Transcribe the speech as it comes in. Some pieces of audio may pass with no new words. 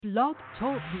Blog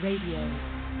Talk Radio.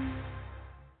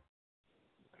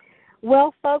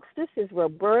 Well, folks, this is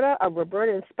Roberta of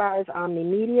Roberta Inspires Omni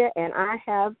Media, and I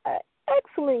have an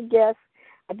excellent guest.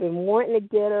 I've been wanting to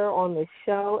get her on the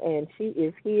show, and she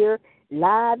is here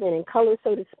live and in color,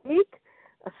 so to speak,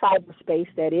 a cyberspace,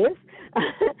 that is.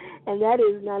 And that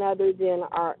is none other than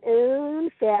our own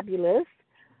fabulous,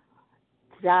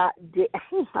 I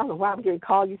don't know why I'm going to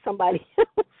call you somebody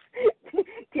else,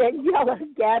 Daniela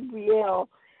Gabrielle.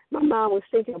 My mom was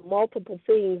thinking of multiple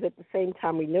things at the same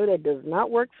time. We know that does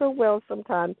not work so well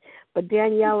sometimes. But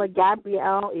Daniela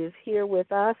Gabrielle is here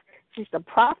with us. She's the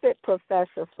Profit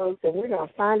Professor, folks, and we're going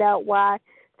to find out why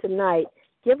tonight.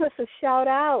 Give us a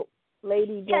shout-out,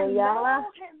 Lady Daniela.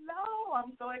 Hello.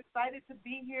 I'm so excited to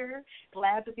be here.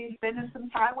 Glad to be spending some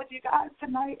time with you guys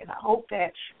tonight, and I hope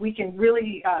that we can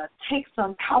really take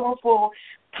some powerful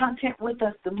content with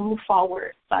us to move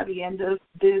forward by the end of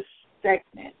this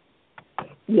segment.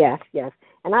 Yes,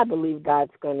 and I believe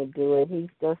God's going to do it. He's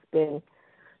just been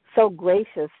so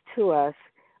gracious to us.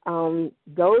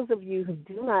 Those of you who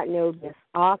do not know this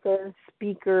author,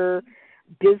 speaker,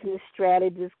 business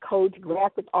strategist, coach,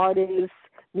 graphic artist,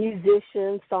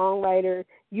 musician, songwriter,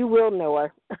 you will know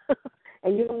her.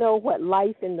 And you'll know what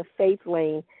life in the faith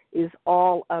lane is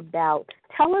all about.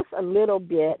 Tell us a little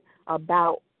bit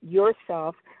about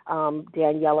yourself,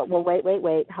 Daniela. Well,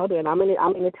 wait. Hold on. I'm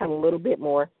gonna tell a little bit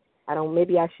more.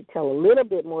 Maybe I should tell a little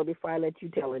bit more before I let you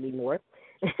tell any more.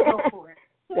 Go for it.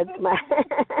 That's my.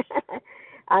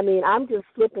 I'm just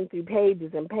flipping through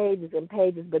pages and pages and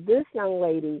pages. But this young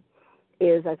lady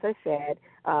is, as I said,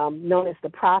 known as the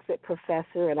Profit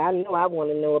Professor, and I know I want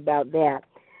to know about that.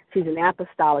 She's an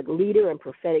apostolic leader and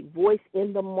prophetic voice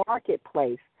in the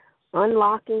marketplace,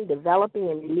 unlocking, developing,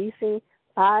 and releasing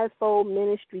fivefold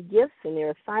ministry gifts and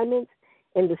their assignments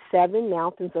in the 7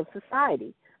 mountains of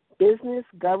society: business,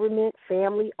 government,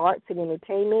 family, arts and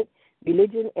entertainment,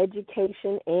 religion,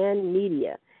 education, and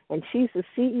media. And she's the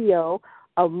CEO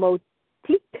of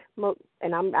MOTIQUE,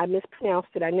 and I mispronounced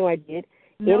it, I know I did,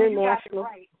 No, International.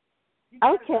 you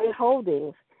got it right.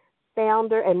 Holdings,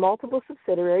 founder and multiple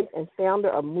subsidiaries, and founder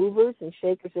of Movers and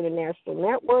Shakers International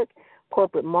Network,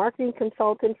 corporate marketing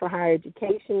consultant for higher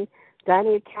education,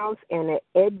 dining accounts, and an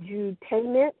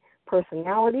edutainment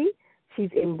personality.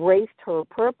 She's embraced her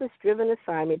purpose-driven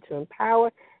assignment to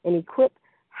empower and equip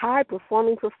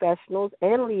high-performing professionals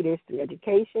and leaders through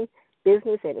education,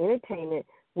 business, and entertainment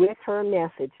with her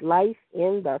message, Life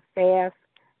in the Fast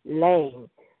Lane.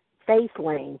 Faith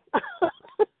Lane.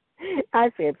 I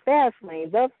said fast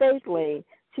lane, the faith lane.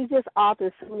 She just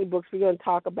authored so many books. We're going to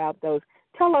talk about those.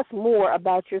 Tell us more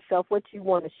about yourself, what you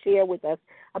want to share with us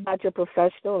about your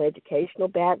professional and educational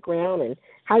background and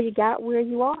how you got where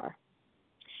you are.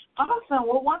 Awesome.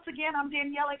 Well, once again, I'm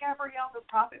Daniela Gabrielle, the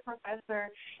Profit Professor,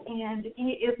 and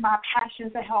it is my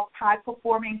passion to help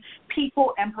high-performing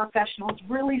people and professionals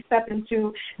really step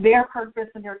into their purpose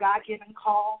and their God-given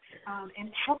call and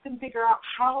help them figure out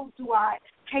how do I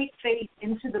take faith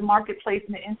into the marketplace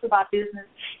and into my business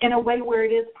in a way where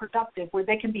it is productive, where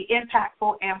they can be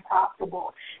impactful and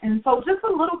profitable. And so just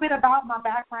a little bit about my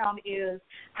background is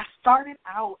I started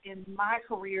out in my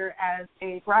career as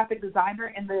a graphic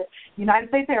designer in the United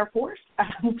States Air Force.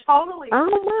 Totally. Oh,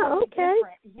 wow, okay.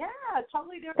 Different. Yeah,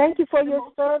 totally different. Thank you for your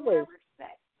service.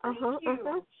 Thank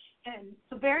you. And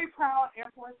so very proud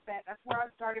Air Force vet. That's where I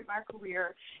started my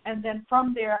career. And then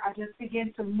from there, I just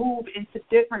began to move into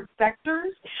different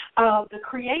sectors of the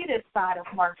creative side of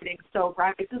marketing. So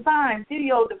graphic design,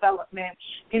 video development,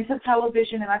 into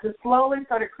television. And I just slowly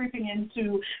started creeping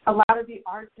into a lot of the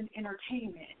arts and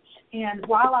entertainment. And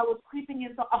while I was creeping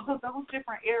into all of those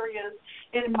different areas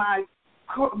in my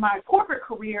corporate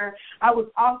career, I was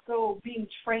also being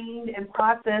trained and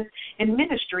processed in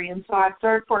ministry. And so I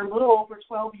served for a little over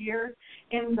 12 years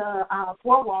in the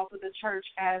 4 walls of the church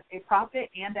as a prophet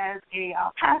and as a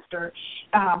pastor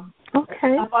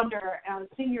up under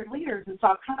senior leaders. And so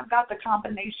I kind of got the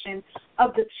combination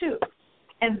of the two.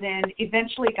 And then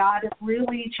eventually God has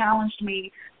really challenged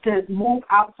me to move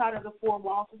outside of the 4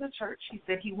 walls of the church. He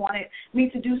said he wanted me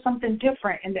to do something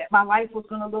different and that my life was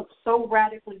going to look so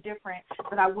radically different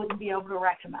that I wouldn't be able to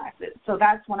recognize it. So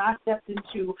that's when I stepped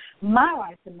into my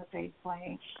life in the faith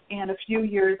lane. And a few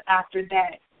years after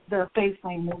that, the faith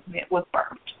lane movement was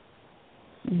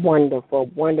birthed.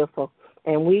 Wonderful, wonderful.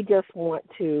 And we just want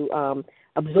to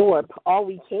absorb all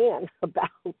we can about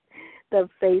the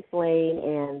faith lane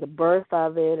and the birth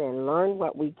of it and learn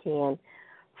what we can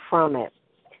from it.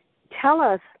 Tell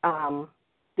us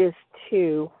this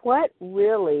too. What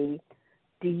really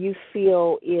do you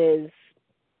feel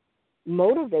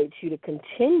motivates you to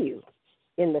continue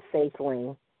in the faith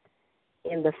lane?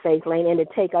 in the faith lane and to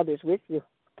take others with you?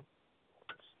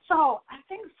 So I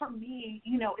think for me,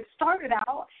 it started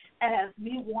out as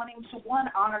me wanting to, one,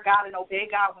 honor God and obey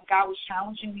God when God was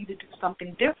challenging me to do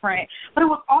something different. But it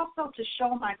was also to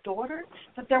show my daughter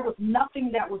that there was nothing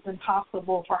that was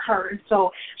impossible for her. And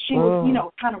so she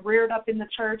was, kind of reared up in the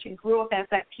church and grew up as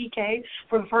that PK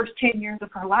for the first 10 years of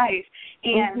her life.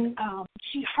 And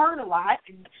she heard a lot,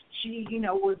 and she,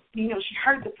 she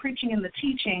heard the preaching and the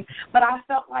teaching, but I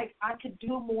felt like I could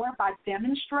do more by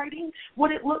demonstrating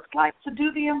what it looks like to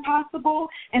do the impossible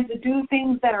and to do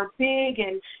things that are big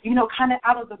and, kind of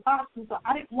out of the box. And so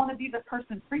I didn't want to be the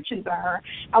person preaching to her.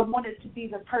 I wanted to be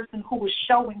the person who was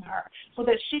showing her so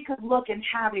that she could look and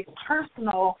have a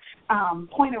personal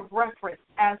point of reference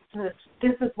as to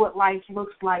this is what life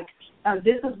looks like.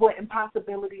 This is what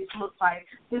impossibilities look like.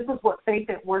 This is what faith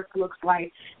at work looks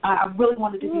like. I really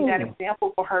wanted to be that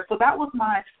example for her. So that was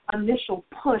my initial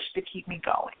push to keep me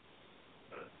going.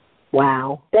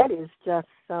 Wow. That is just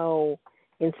so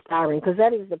inspiring, because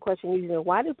that is the question usually.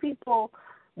 Why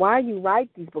do you write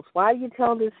these books? Why do you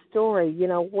tell this story?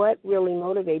 What really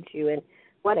motivates you, and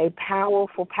what a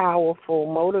powerful, powerful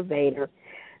motivator.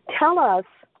 Tell us,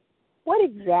 what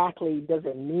exactly does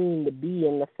it mean to be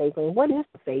in the faith lane? What is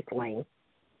the faith lane?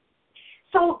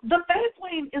 So the faith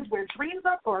lane is where dreams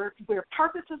are birthed, where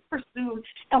purpose is pursued,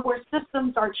 and where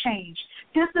systems are changed.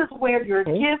 This is where your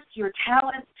gifts, your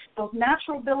talents, those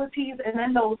natural abilities, and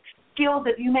then those skills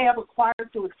that you may have acquired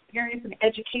through experience and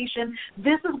education,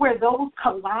 this is where those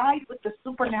collide with the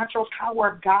supernatural power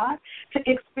of God to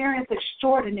experience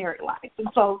extraordinary life. And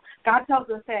so God tells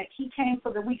us that he came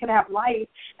so that we could have life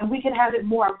and we could have it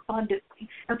more abundantly.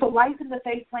 And so life in the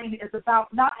faith lane is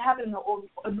about not having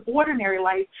an ordinary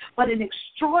life, but an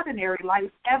extraordinary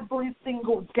life every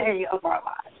single day of our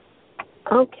lives.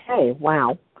 Okay,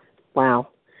 wow.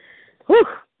 Whew.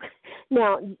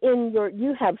 Now,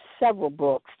 you have several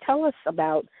books. Tell us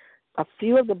about a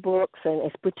few of the books, and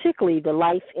it's particularly the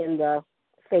Life in the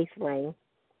Faith Lane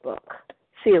book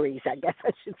series, I guess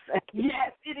I should say.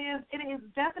 Yes, it is. It has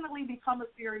definitely become a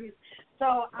series.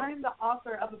 So I'm the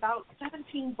author of about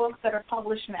 17 books that are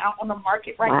published and out on the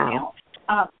market right now.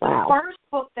 The first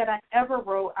book that I ever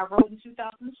wrote, I wrote in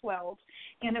 2012,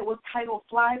 and it was titled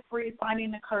Fly Free,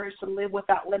 Finding the Courage to Live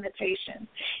Without Limitations.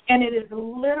 And it is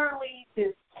literally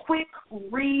this quick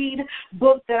read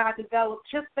book that I developed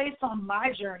just based on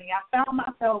my journey. I found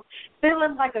myself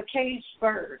feeling like a caged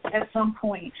bird at some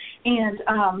point. And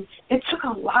it took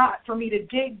a lot for me to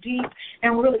dig deep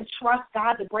and really trust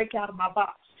God to break out of my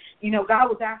box. God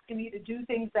was asking me to do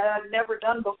things that I'd never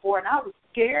done before, and I was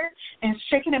scared and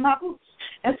shaking in my boots.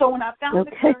 And so when I found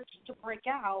the courage to break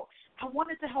out, I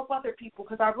wanted to help other people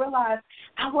because I realized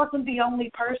I wasn't the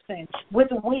only person with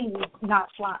wings not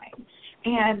flying.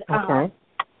 And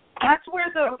that's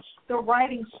where the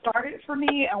writing started for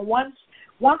me. And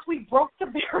once we broke the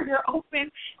barrier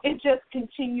open, it just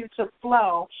continued to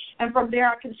flow. And from there,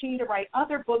 I continued to write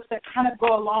other books that kind of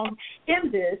go along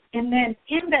in this. And then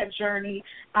in that journey,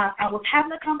 I was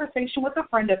having a conversation with a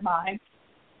friend of mine,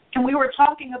 and we were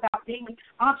talking about being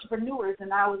entrepreneurs,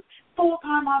 and I was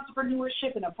full-time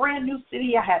entrepreneurship in a brand-new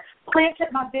city. I had planted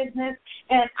my business,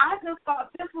 and I just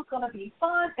thought this was going to be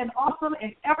fun and awesome,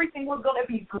 and everything was going to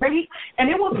be great. And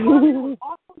it was fun, it was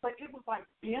awesome, but it was like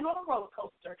being on a roller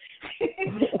coaster.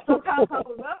 Sometimes I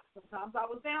was up, sometimes I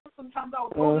was down, sometimes I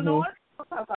was holding on,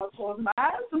 sometimes I was closing my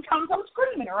eyes, sometimes I was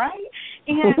screaming, right?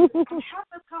 And I had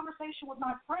this conversation with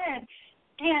my friend,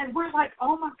 and we're like,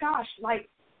 oh, my gosh,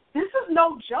 this is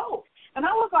no joke. And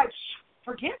I was like,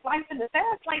 forget life in the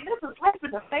fast lane. This is life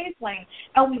in the faith lane.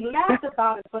 And we laughed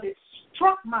about it, but it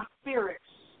struck my spirit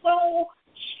so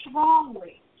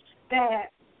strongly that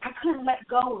I couldn't let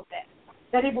go of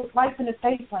that it was life in the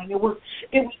faith lane.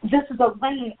 This is a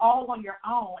lane all on your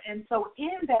own. And so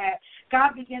in that,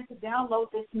 God began to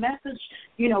download this message,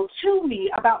 to me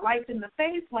about life in the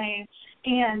faith lane.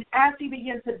 And as he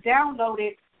began to download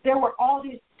it, there were all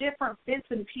these different bits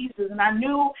and pieces, and I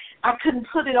knew I couldn't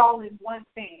put it all in one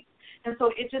thing. And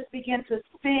so it just began to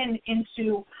spin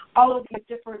into all of these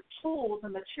different tools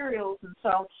and materials. And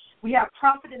so we have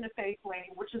Profit in the Faith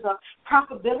Lane, which is a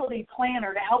profitability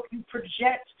planner to help you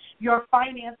project your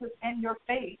finances and your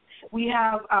faith. We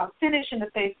have Finish in the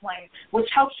Faith Lane, which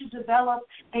helps you develop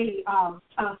a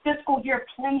fiscal year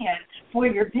plan for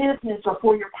your business or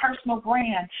for your personal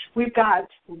brand. We've got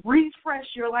Refresh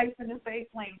Your Life in the Faith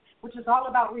Lane, which is all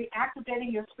about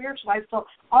reactivating your spiritual life. So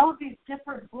all of these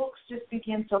different books just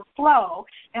begin to flow.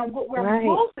 And what we're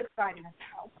most excited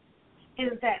about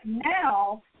is that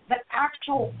now the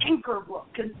actual anchor book.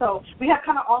 And so we have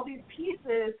kind of all these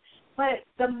pieces, but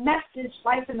the message,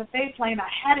 Life in the Faith Lane, I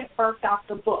had it birthed out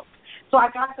the book. So I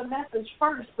got the message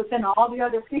first, but then all the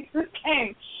other pieces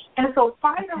came. And so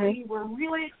finally, we're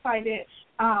really excited.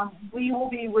 We will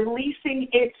be releasing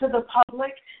it to the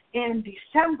public in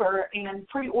December, and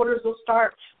pre-orders will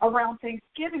start around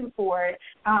Thanksgiving for it,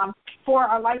 for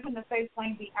our Life in the Faith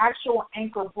Lane, the actual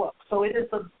anchor book. So it is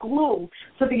the glue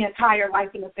to the entire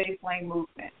Life in the Faith Lane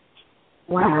movement.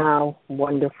 Wow.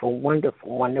 Wonderful,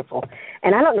 wonderful, wonderful.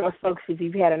 And I don't know, folks, if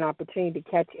you've had an opportunity to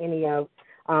catch any of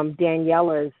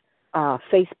Daniela's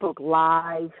Facebook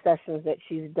Live sessions that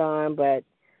she's done, but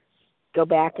go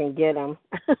back and get them.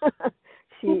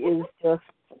 She is just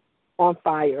on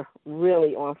fire,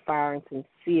 really on fire and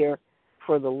sincere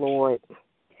for the Lord.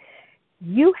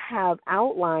 You have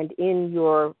outlined in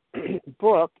your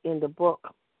book,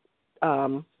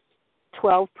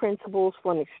 12 principles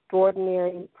for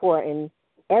an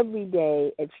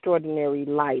everyday extraordinary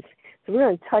life. So we're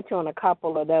going to touch on a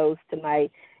couple of those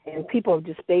tonight, and people have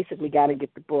just basically got to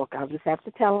get the book. I'll just have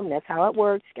to tell them that's how it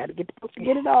works. You got to get the book to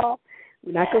get it all.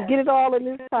 We're not going to get it all in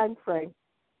this time frame,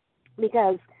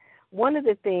 because one of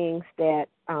the things that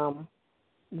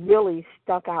really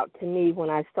stuck out to me when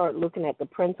I started looking at the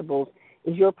principles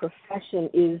is your profession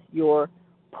is your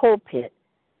pulpit.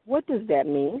 What does that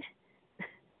mean?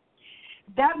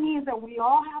 That means that we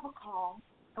all have a call,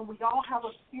 and we all have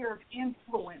a sphere of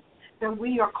influence that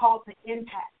we are called to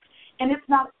impact. And it's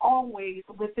not always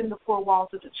within the four walls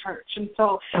of the church. And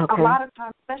so a lot of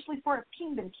times, especially for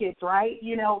kingdom kids, right,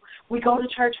 we go to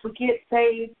church, we get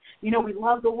saved, we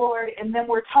love the Lord, and then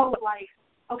we're told, like,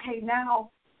 okay,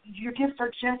 now your gifts are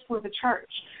just for the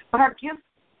church. But our gifts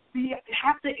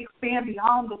have to expand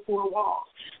beyond the four walls.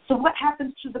 So what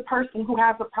happens to the person who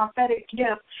has a prophetic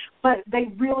gift, but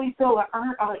they really feel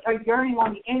a yearning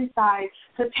on the inside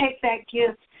to take that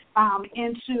gift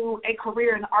into a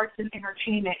career in arts and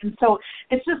entertainment? And so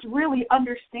it's just really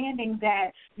understanding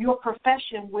that your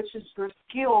profession, which is your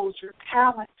skills, your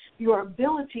talent, your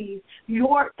abilities,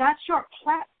 that's your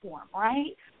platform,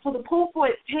 right? So the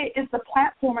pulpit is the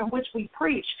platform in which we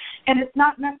preach. And it's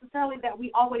not necessarily that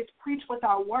we always preach with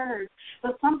our words,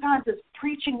 but sometimes it's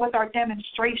preaching with our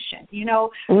demonstration,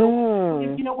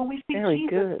 when we see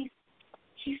Jesus,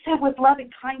 he said, with love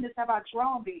and kindness have I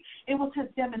drawn thee. It was his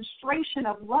demonstration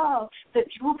of love that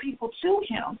drew people to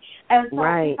him. And so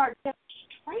it's our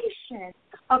demonstration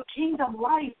of kingdom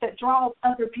life that draws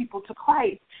other people to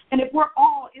Christ. And if we're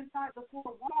all inside the four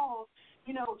walls,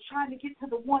 trying to get to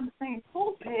the one same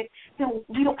pulpit, then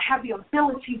we don't have the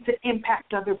ability to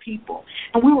impact other people.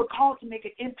 And we were called to make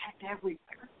an impact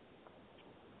everywhere.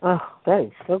 Oh, that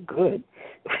is so good.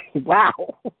 Wow.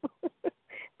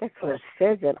 That's what it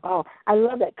says it all. I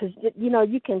love that because,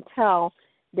 you can tell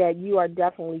that you are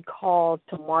definitely called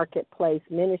to marketplace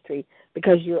ministry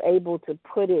because you're able to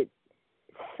put it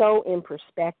so in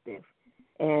perspective.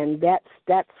 And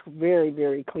that's very,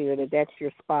 very clear that that's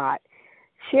your spot.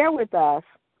 Share with us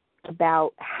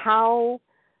about how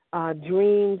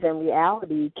dreams and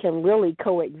reality can really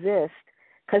coexist.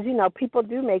 Because, people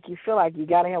do make you feel like you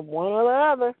got to have one or the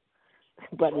other,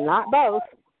 but not both.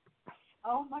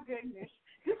 Oh, my goodness.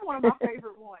 This is one of my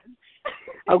favorite ones.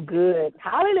 Oh, good.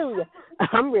 Hallelujah.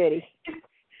 I'm ready.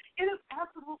 It is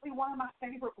absolutely one of my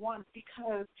favorite ones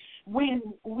because when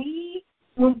we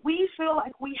feel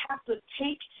like we have to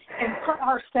take and put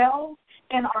ourselves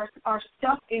and our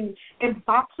stuff in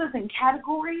boxes and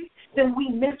categories, then we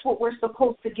miss what we're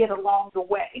supposed to get along the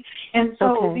way. And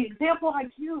so the example I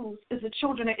use is the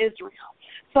children of Israel.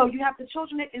 So you have the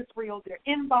children of Israel. They're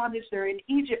in bondage. They're in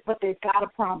Egypt, but they've got a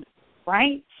promise.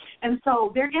 Right? And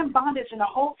so they're in bondage, and the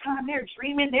whole time they're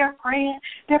dreaming, they're praying,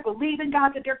 they're believing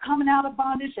God that they're coming out of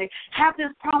bondage. They have this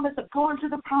promise of going to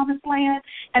the promised land,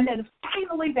 and then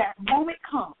finally that moment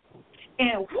comes,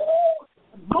 and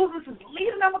Moses is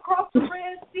leading them across the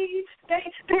Red Sea.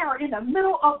 They are in the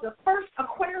middle of the first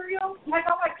aquarium, like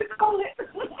I like to call it.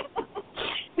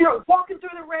 They're walking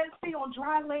through the Red Sea on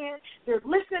dry land. They're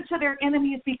listening to their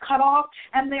enemies be cut off,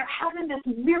 and they're having this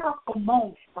miracle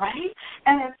moment, right?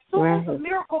 And as soon as the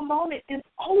miracle moment is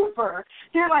over,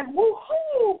 they're like,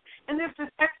 woohoo! And there's this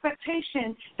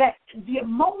expectation that the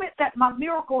moment that my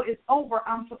miracle is over,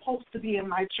 I'm supposed to be in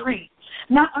my dream.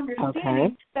 Not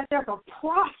understanding that there's a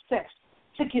process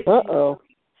to get to your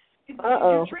dream.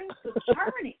 Your dream's a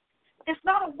journey. It's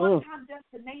not a one-time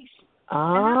destination.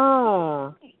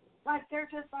 Like, they're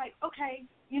just like, okay,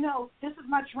 this is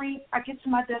my dream. I get to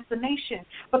my destination.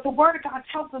 But the Word of God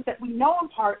tells us that we know in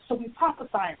part, so we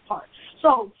prophesy in part.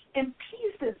 So in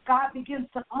pieces, God begins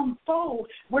to unfold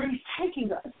where he's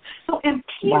taking us. So in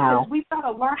pieces, we've got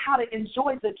to learn how to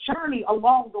enjoy the journey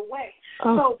along the way.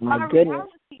 Oh, so my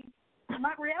reality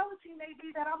may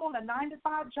be that I'm on a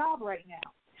 9-to-5 job right now.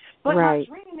 But right. my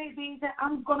dream may be that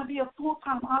I'm going to be a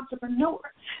full-time entrepreneur.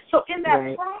 So in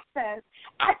that process,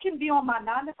 I can be on my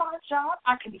 9-to-5 job.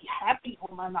 I can be happy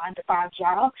on my 9-to-5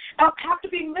 job. I don't have to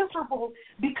be miserable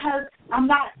because I'm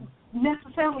not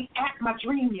necessarily at my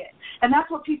dream yet. And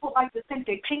that's what people like to think.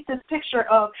 They paint this picture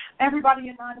of everybody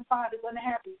in 9-to-5 is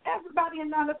unhappy. Everybody in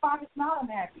 9-to-5 is not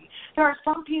unhappy. There are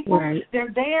some people,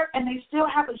 they're there and they still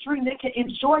have a dream. They can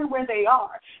enjoy where they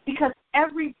are because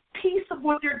every piece of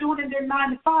what they're doing in their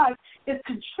 9-to-5 is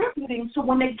contributing to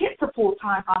when they get to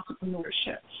full-time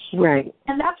entrepreneurship. Right.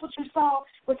 And that's what you saw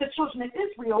with the children of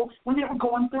Israel when they were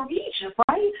going through Egypt,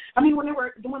 right? I mean, when they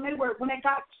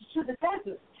got to the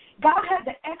desert. God had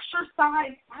to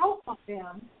exercise out of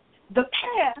them the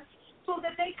past so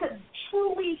that they could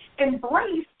truly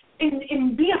embrace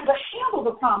and be able to handle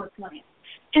the promised land.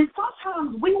 And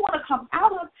sometimes we want to come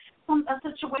out of a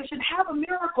situation, have a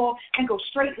miracle, and go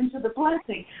straight into the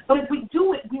blessing. But if we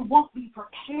do it, we won't be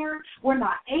prepared. We're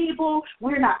not able.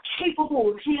 We're not capable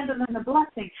of handling the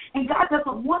blessing. And God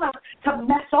doesn't want us to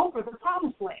mess over the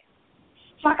promised land.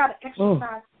 So I got to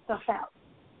exercise stuff out.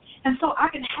 And so I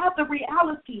can have the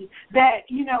reality that,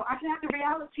 I can have the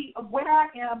reality of where I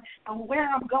am and where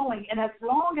I'm going. And as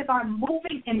long as I'm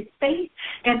moving in faith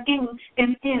and in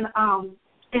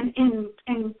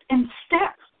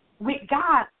step with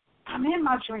God, I'm in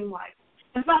my dream life.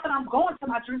 It's not that I'm going to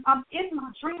my dream. I'm in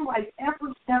my dream life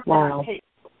every step that I take.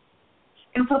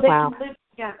 And so they can live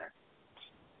together.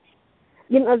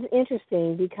 It's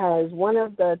interesting because one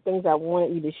of the things I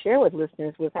wanted you to share with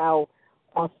listeners was how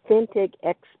authentic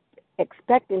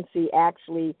expectancy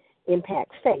actually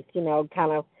impacts faith,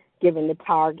 kind of given the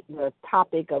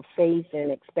topic of faith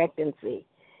and expectancy.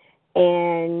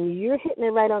 And you're hitting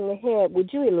it right on the head.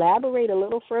 Would you elaborate a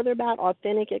little further about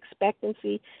authentic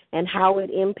expectancy and how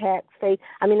it impacts faith?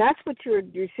 I mean, that's what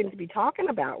you seem to be talking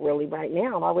about really right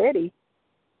now already.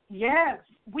 Yes.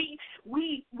 We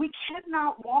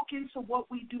cannot walk into what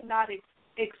we do not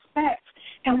expect,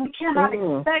 and we cannot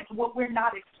expect what we're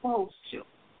not exposed to.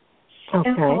 Okay.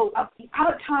 And so a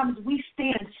lot of times we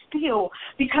stand still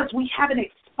because we haven't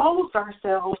exposed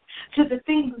ourselves to the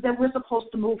things that we're supposed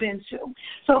to move into.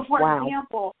 So, for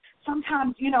example,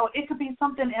 sometimes, it could be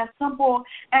something as simple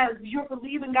as you're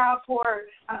believing God for,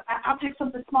 I'll take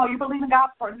something small, you're believing God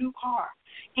for a new car.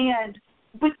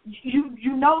 But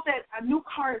you know that a new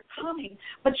car is coming,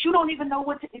 but you don't even know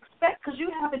what to expect because you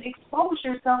haven't exposed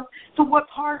yourself to what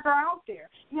cars are out there.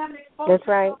 You haven't exposed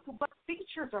yourself to what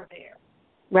features are there.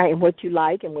 Right, and what you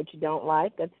like and what you don't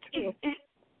like. That's true.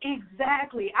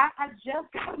 Exactly. I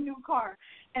just got a new car,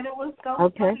 and it was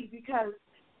so funny because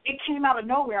it came out of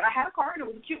nowhere. I had a car, and it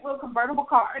was a cute little convertible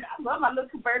car, and I love my little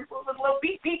convertible. It was a little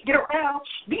beep, beep, get around,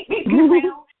 beep, beep, get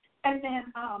around. And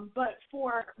then, but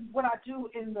for what I do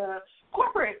in the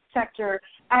corporate sector,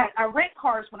 I rent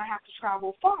cars when I have to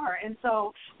travel far. And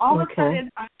so all of a sudden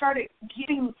I started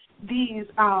getting these,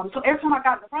 so every time I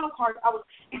got in the rental cars, I was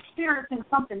experiencing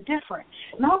something different.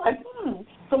 And I was like,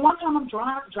 So one time I'm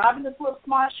driving this little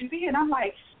small SUV, and I'm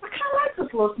like, I kind of like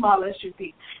this little small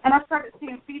SUV. And I started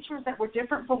seeing features that were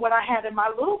different from what I had in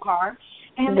my little car.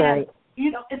 And then,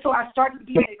 and so I started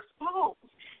being exposed.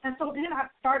 And so then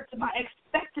my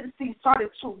expectancy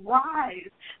started to rise,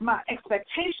 my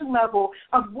expectation level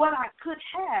of what I could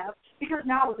have, because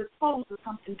now I was exposed to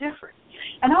something different.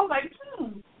 And I was like,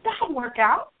 that'll work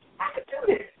out. I could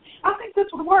do this. I think this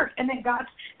would work. And then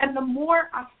and the more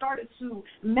I started to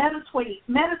meditate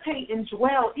and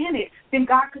dwell in it, then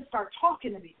God could start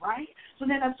talking to me, right? So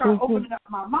then I started opening up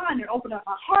my mind and opening up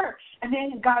my heart. And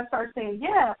then God started saying,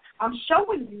 I'm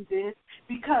showing you this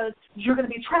because you're going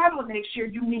to be traveling next year.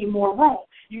 You need more room.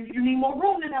 You need more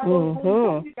room than that.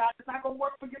 You guys, it's not going to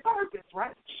work for your purpose,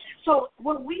 right? So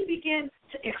when we begin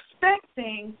to expect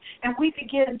things and we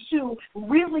begin to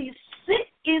really sit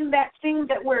in that thing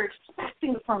that we're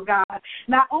expecting from God,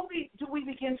 not only do we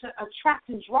begin to attract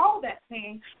and draw that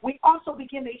thing, we also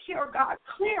begin to hear God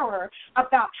clearer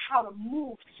about how to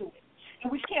move to it.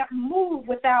 And we can't move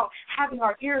without having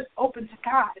our ears open to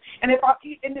God. And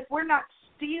if we're not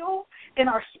still in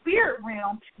our spirit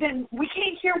realm, then we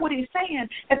can't hear what he's saying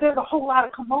if there's a whole lot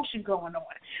of commotion going on.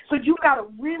 So you got to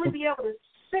really be able to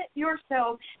set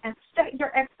yourself and set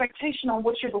your expectation on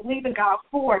what you're believing God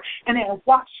for, and then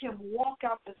watch him walk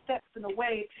out the steps in a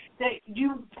way that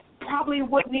you probably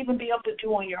wouldn't even be able to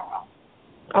do on your own.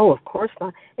 Oh, of course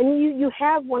not. And you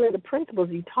have one of the principles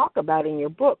you talk about in your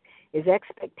book is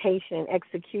expectation and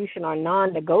execution are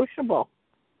non-negotiable.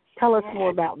 Tell us more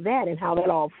about that and how that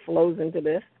all flows into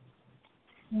this.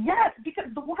 Yes, because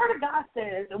the Word of God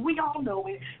says, and we all know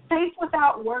it, faith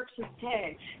without works is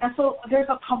dead. And so there's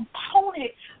a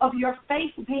component of your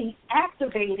faith being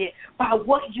activated by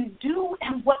what you do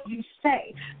and what you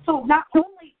say. So not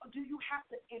only do you have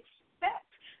to expect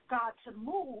God to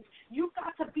move, you've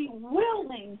got to be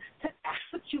willing to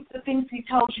execute the things He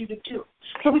tells you to do.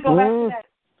 So we go back to that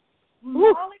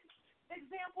small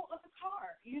example of the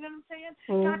car. You know what I'm saying?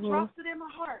 God drops it in my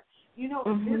heart. You know,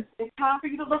 it's time for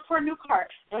you to look for a new car.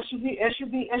 SUV.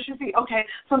 Okay,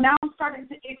 so now I'm starting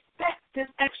to expect this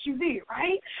SUV,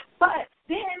 right? But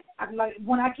then,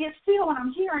 when I get still and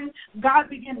I'm hearing God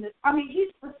begin to,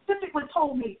 He specifically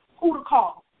told me who to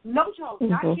call. No joke,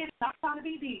 not kidding, not trying to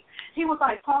be deep. He was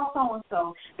like, call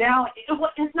so-and-so. Now,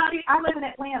 it's not, I live in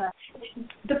Atlanta.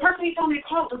 The person he told me to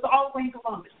call was all the way in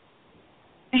Columbus.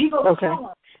 And he goes,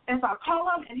 call him. And so I call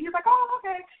him, and he's like, oh,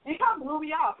 okay. And he kind of blew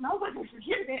me off. And I was like,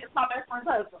 forget it. It's my best friend's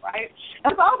husband, right?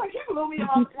 And so I was like, he blew me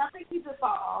off. And I think he just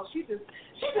thought, oh, she just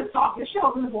talking. She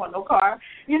doesn't want no car,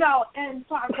 you know. And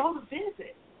so I go to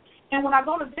visit. And when I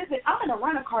go to visit, I'm in a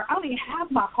rental car. I don't even have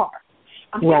my car.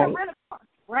 I'm in a rental car,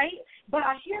 right? But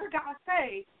I hear God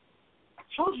say, I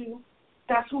told you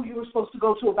that's who you were supposed to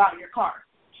go to about your car.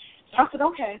 So I said,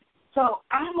 okay. So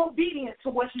I'm obedient to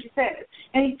what He says.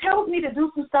 And He tells me to do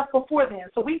some stuff before then.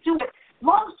 So we do it.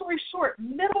 Long story short,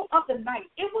 middle of the night.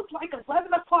 It was like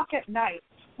 11 o'clock at night.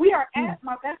 We are at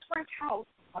my best friend's house.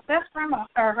 My best friend,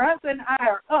 her husband, and I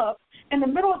are up in the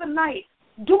middle of the night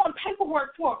doing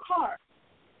paperwork for a car.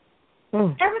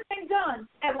 Everything done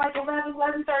at like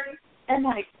 11:30 at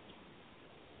night.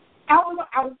 I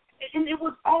was, and it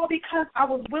was all because I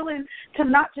was willing to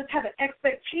not just have an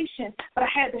expectation, but I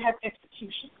had to have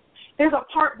execution. There's a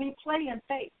part we play in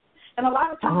faith. And a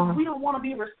lot of times we don't want to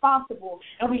be responsible,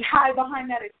 and we hide behind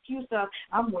that excuse of,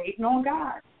 I'm waiting on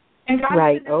God. And God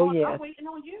said, I'm waiting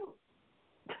on you.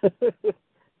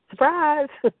 Surprise.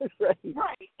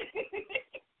 Right.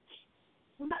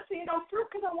 I'm not seeing no fruit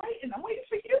because I'm waiting. I'm waiting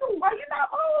for you. Why you not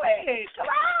moving? Come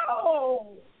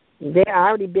on. Yeah, I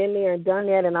already been there and done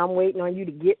that, and I'm waiting on you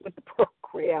to get with the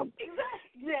program.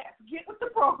 Exactly. Yes, get with the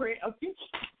program.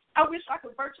 I wish I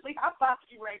could virtually high-five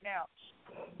you right now.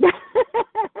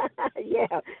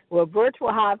 Yeah, well,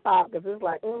 virtual high-five, because it's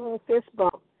like, fist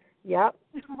bump. Yep,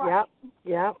 right.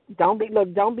 Yep. Don't be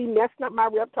messing up my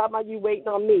rep talking about you waiting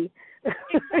on me.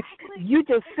 Exactly. You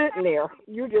just sitting there.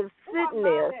 You're just sitting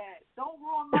there. That. Don't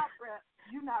ruin my rep.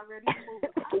 You're not ready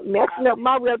to move. Messing up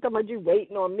my rep talking about you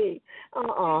waiting on me.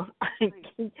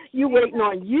 You waiting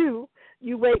on you.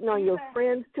 You waiting on your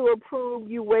friends to approve.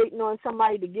 You waiting on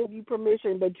somebody to give you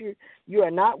permission, but you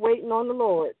are not waiting on the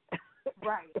Lord.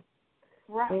 Right.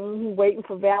 Waiting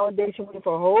for validation, waiting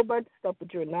for a whole bunch of stuff,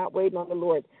 but you're not waiting on the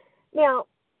Lord. Now,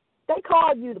 they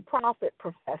called you the prophet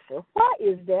professor. Why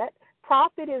is that?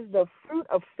 Prophet is the fruit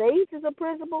of faith is a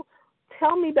principle.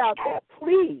 Tell me about that,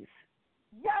 please.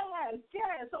 Yes.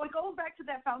 So it goes back to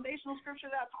that foundational scripture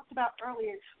that I talked about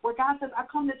earlier, where God says, I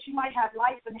come that you might have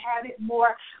life and have it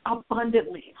more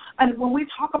abundantly. And when we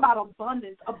talk about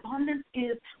abundance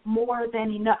is more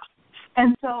than enough.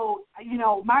 And so, you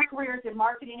know, my career is in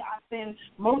marketing. I spend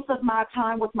most of my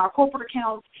time with my corporate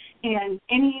accounts, and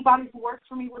anybody who works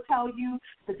for me will tell you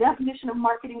the definition of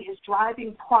marketing is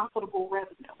driving profitable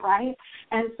revenue, right?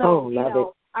 And so,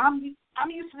 I'm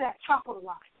used to that top of the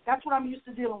line. That's what I'm used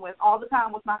to dealing with all the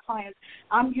time with my clients.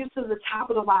 I'm used to the top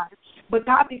of the line. But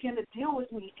God began to deal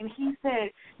with me, and He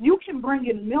said, you can bring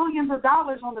in millions of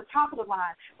dollars on the top of the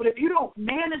line, but if you don't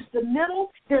manage the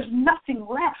middle, there's nothing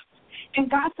left. And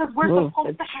God says we're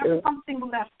supposed to have something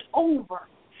left over.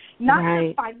 Not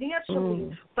just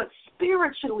financially, but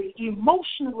spiritually,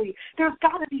 emotionally. There's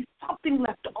got to be something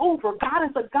left over. God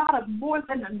is a God of more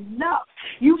than enough.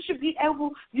 You should be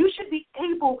able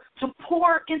to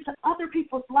pour into other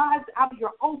people's lives out of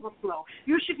your overflow.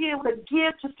 You should be able to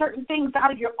give to certain things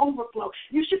out of your overflow.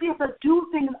 You should be able to do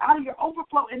things out of your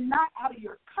overflow and not out of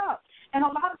your cup. And a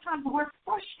lot of times we're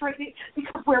frustrated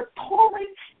because we're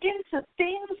pouring into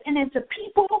things and into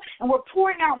people, and we're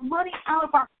pouring out money out of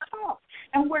our cup.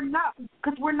 And we're not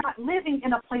living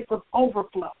in a place of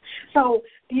overflow. So,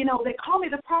 you know, they call me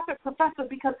the prophet professor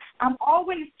because I'm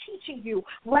always teaching you,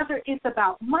 whether it's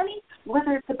about money,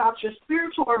 whether it's about your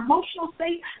spiritual or emotional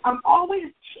state, I'm always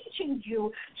teaching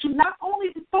you to not only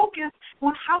focus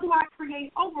on how do I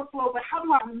create overflow, but how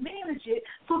do I manage it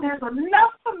so there's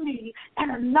enough for me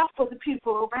and enough for the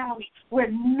people around me where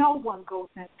no one goes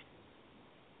in.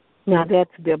 Now,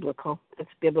 that's biblical.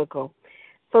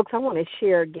 Folks, I want to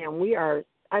share again.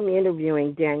 I'm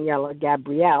interviewing Daniela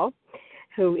Gabrielle,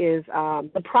 who is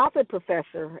the prophet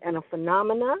professor and a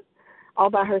phenomena all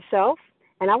by herself.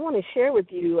 And I want to share with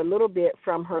you a little bit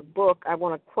from her book. I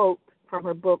want to quote from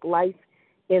her book, Life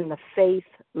in the Faith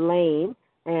Lane,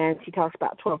 and she talks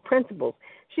about 12 principles.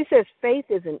 She says, faith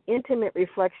is an intimate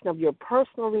reflection of your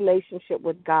personal relationship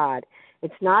with God.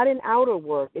 It's not an outer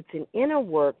work. It's an inner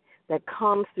work that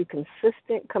comes through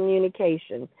consistent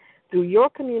communication. Through your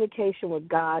communication with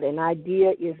God, an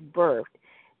idea is birthed.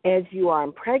 As you are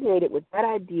impregnated with that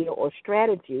idea or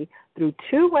strategy through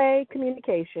two-way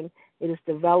communication, it is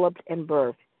developed and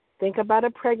birthed. Think about a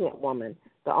pregnant woman.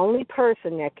 The only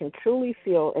person that can truly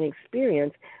feel and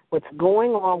experience what's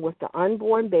going on with the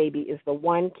unborn baby is the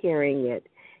one carrying it.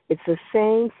 It's the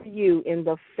same for you in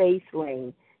the faith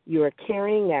lane. You are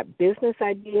carrying that business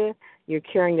idea. You're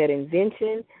carrying that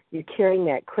invention. You're carrying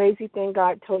that crazy thing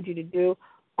God told you to do.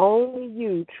 Only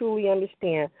you truly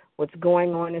understand what's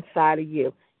going on inside of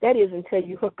you. That is until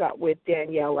you hook up with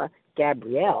Daniela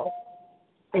Gabrielle,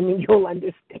 and then you'll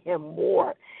understand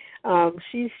more.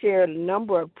 She shared a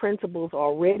number of principles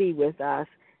already with us.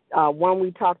 One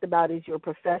we talked about is your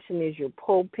profession is your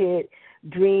pulpit.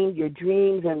 Your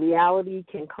dreams and reality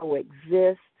can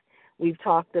coexist. We've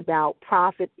talked about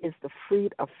profit is the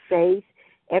fruit of faith.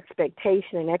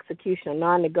 Expectation and execution are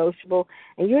non-negotiable.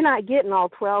 And you're not getting all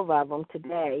 12 of them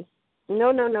today.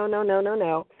 No.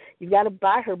 You've got to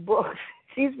buy her books.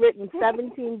 She's written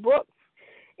 17 books.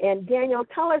 And Daniela,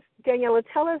 tell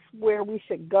us where we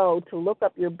should go to look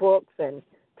up your books and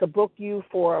to book you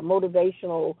for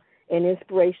motivational and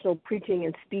inspirational preaching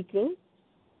and speaking.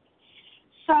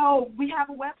 So we have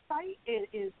a website. It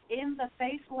is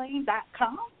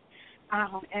inthefaithlane.com.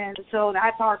 And so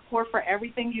that's our core for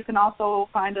everything. You can also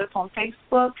find us on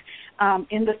Facebook,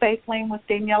 In the Faith Lane with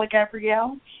Daniela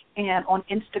Gabrielle, and on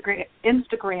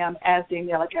Instagram as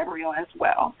Daniela Gabrielle as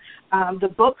well. The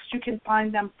books, you can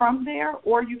find them from there,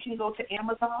 or you can go to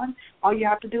Amazon. All you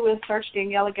have to do is search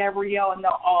Daniela Gabrielle, and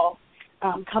they'll all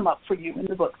come up for you in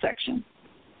the book section.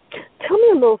 Tell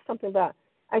me a little something about,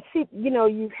 I see,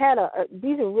 you've had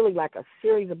these are really like a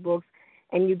series of books,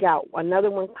 and you got another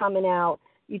one coming out.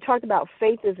 You talked about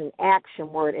faith as an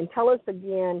action word, and tell us a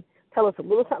little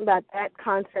something about that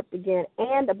concept again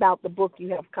and about the book you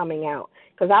have coming out,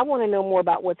 because I want to know more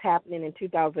about what's happening in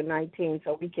 2019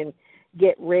 so we can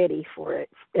get ready for it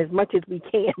as much as we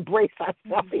can, brace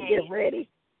ourselves and get ready.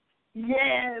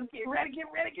 Yes, get ready.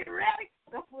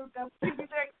 That's what people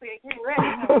say, get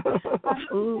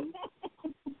ready.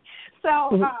 So,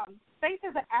 faith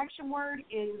as an action word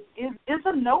is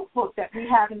a notebook that we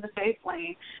have in the Faith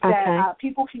Lane that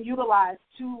people can utilize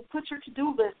to put your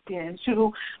to-do list in,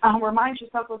 to remind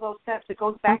yourself of those steps. It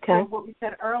goes back to what we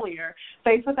said earlier.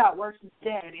 Faith without works is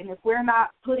dead. And if we're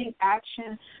not putting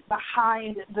action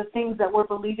behind the things that we're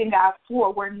believing God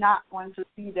for, we're not going to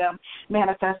see them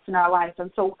manifest in our lives.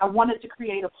 And so I wanted to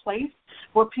create a place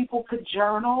where people could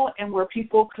journal and where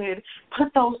people could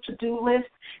put those to-do lists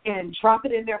and drop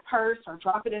it in their purse or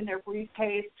drop it in their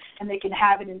briefcase, and they can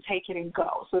have it and take it and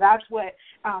go. So that's what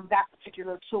that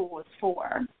particular tool is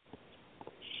for.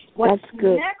 What's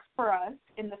next for us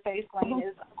in the Faith Lane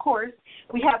is, of course,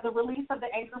 we have the release of the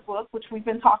Anchor book, which we've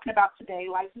been talking about today,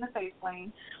 Life in the Faith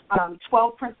Lane,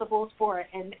 12 Principles for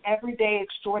an Everyday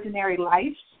Extraordinary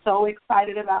Life. So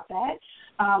excited about that.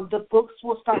 The books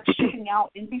will start shipping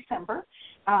out in December,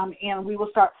 and we will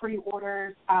start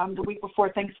pre-orders the week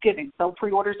before Thanksgiving. So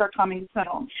pre-orders are coming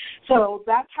soon. So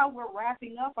that's how we're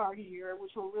wrapping up our year,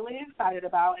 which we're really excited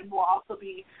about, and we'll also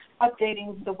be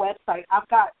updating the website. I've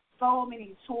got so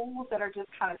many tools that are just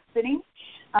kind of sitting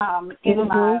in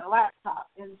my laptop,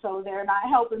 and so they're not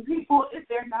helping people if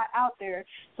they're not out there.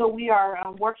 So we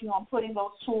are working on putting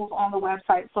those tools on the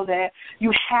website so that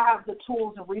you have the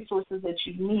tools and resources that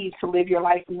you need to live your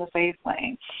life in the Faith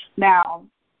Lane. Now,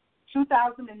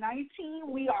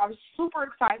 2019, we are super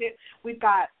excited. We've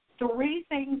got 3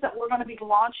 things that we're going to be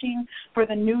launching for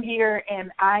the new year,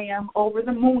 and I am over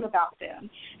the moon about them.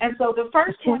 And so the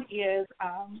first one is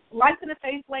Life in the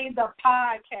Faith Lane, the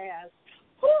podcast.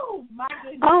 Woo, my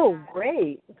goodness. Oh,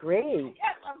 great.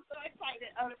 Yes, I'm so excited.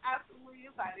 I'm absolutely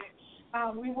excited.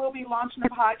 We will be launching a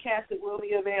podcast that will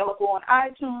be available on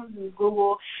iTunes and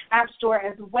Google App Store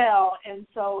as well. And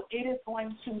so it is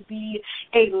going to be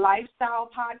a lifestyle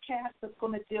podcast that's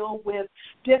going to deal with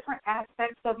different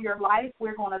aspects of your life.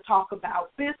 We're going to talk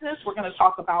about business. We're going to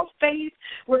talk about faith.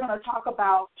 We're going to talk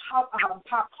about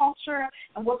pop culture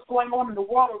and what's going on in the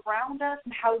world around us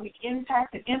and how we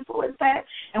impact and influence that.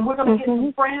 And we're going to get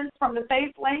some friends from the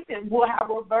Faith Lane, and we'll have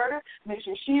Roberta make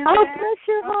sure she is there. Oh, bless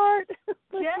your heart.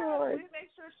 Bless your heart.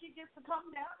 Make sure she gets to come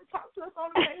down and talk to us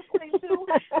on the Faith Lane too.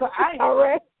 So I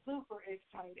am super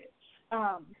excited.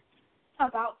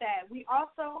 about that. We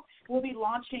also will be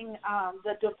launching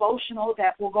the devotional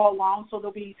that will go along. So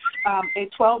there'll be a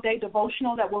 12-day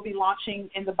devotional that we'll be launching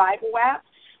in the Bible app.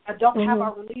 I don't have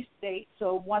our release date,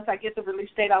 so once I get the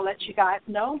release date, I'll let you guys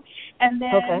know. And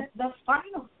then the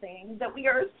final thing that we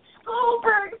are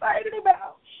super excited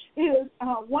about is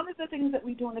one of the things that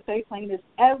we do in the Faith Lane is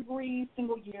every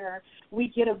single year we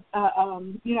get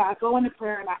I go into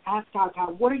prayer and I ask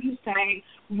God, what are you saying?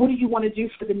 What do you want to do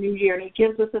for the new year? And He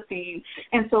gives us a theme.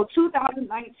 And so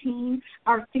 2019,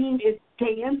 our theme is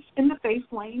Dance in the Faith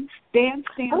Lane. Dance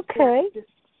stands for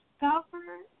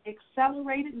Discover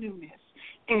Accelerated Newness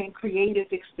and Creative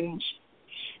Expansion.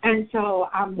 And so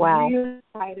I'm really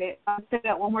excited. I'll say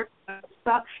that one more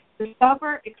time.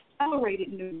 Discover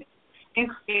Accelerated Newness and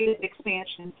Creative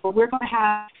Expansion. So we're going to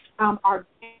have our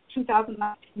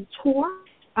 2019 tour,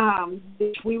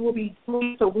 which we will be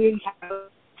doing. So we have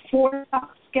 4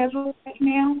 stops scheduled right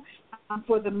now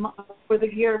for the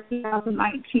year of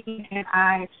 2019, and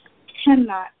I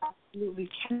absolutely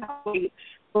cannot wait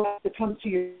for us to come to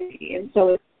your city. And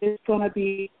so it's going to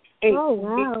be a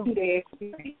 2-day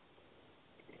experience.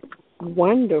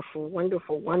 Wonderful,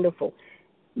 wonderful, wonderful.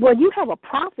 Well, you have a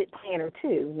profit planner,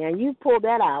 too. Now, you pull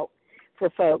that out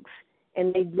for folks,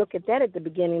 and they look at that at the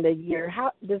beginning of the year.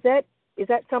 Is that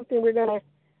something we're going to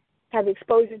have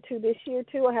exposure to this year,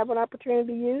 too, or have an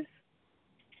opportunity to use?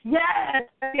 Yes.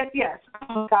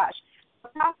 Oh, gosh. The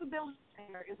Possibility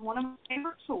Planner is one of my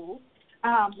favorite tools.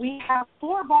 We have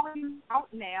 4 volumes out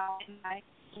now, and I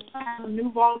have a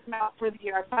new volume out for the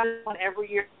year. I try one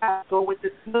every year to go with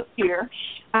this year.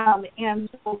 And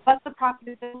so what the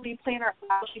Possibility Planner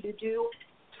allows you to do,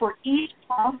 for each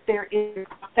month there is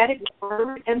a prophetic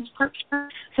word and scripture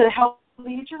to help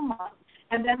lead your month.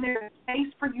 And then there's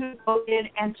space for you to go in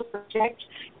and to project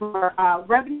your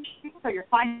revenue streams or your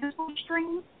financial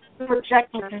streams, to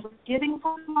project your giving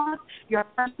for the month, your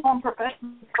personal and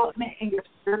professional development, and your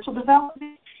spiritual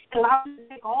development. It allows you to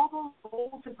take all those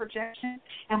goals and projections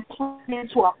and put them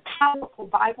into a powerful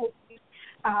Bible-based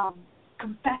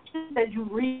confession that you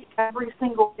read every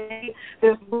single day.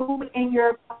 There's room in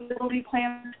your Possibility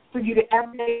Planner for you to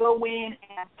every day go in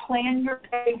and plan your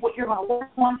day, what you're going to work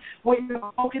on, what you're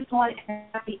going to focus on, and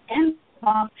at the end of the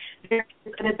month, there's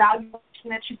an evaluation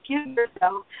that you give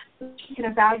yourself so that you can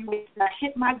evaluate that I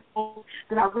hit my goals,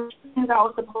 that I reached the things I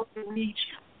was supposed to reach,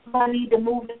 what I need to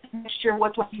move into next year,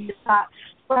 what do I need to stop.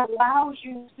 So it allows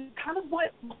you to kind of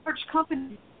what large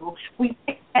companies do. We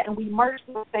take that and we merge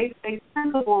those faith-based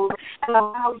principles and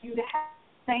allow you to have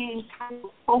the same kind of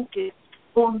focus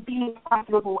on being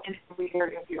profitable in every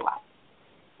area of your life.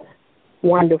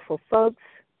 Wonderful, folks.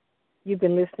 You've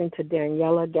been listening to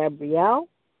Daniela Gabrielle,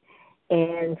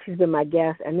 and she's been my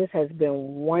guest, and this has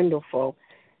been wonderful.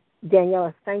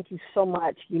 Daniela, thank you so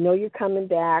much. You know you're coming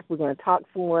back. We're going to talk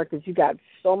some more because you got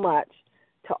so much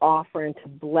to offer and to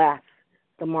bless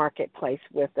the marketplace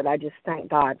with it. I just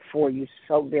thank God for you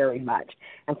so very much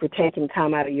and for taking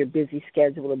time out of your busy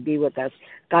schedule to be with us.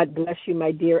 God bless you,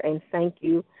 my dear, and thank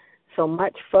you so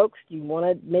much, folks. You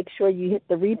want to make sure you hit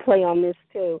the replay on this,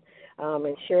 too,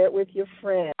 and share it with your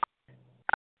friends.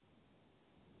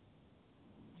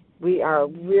 We are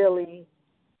really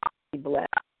blessed.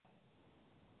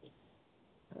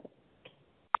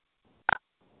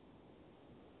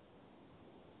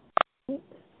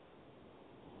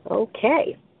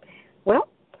 Okay. Well,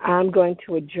 I'm going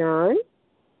to adjourn,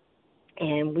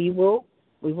 and we will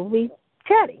be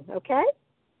chatting, okay?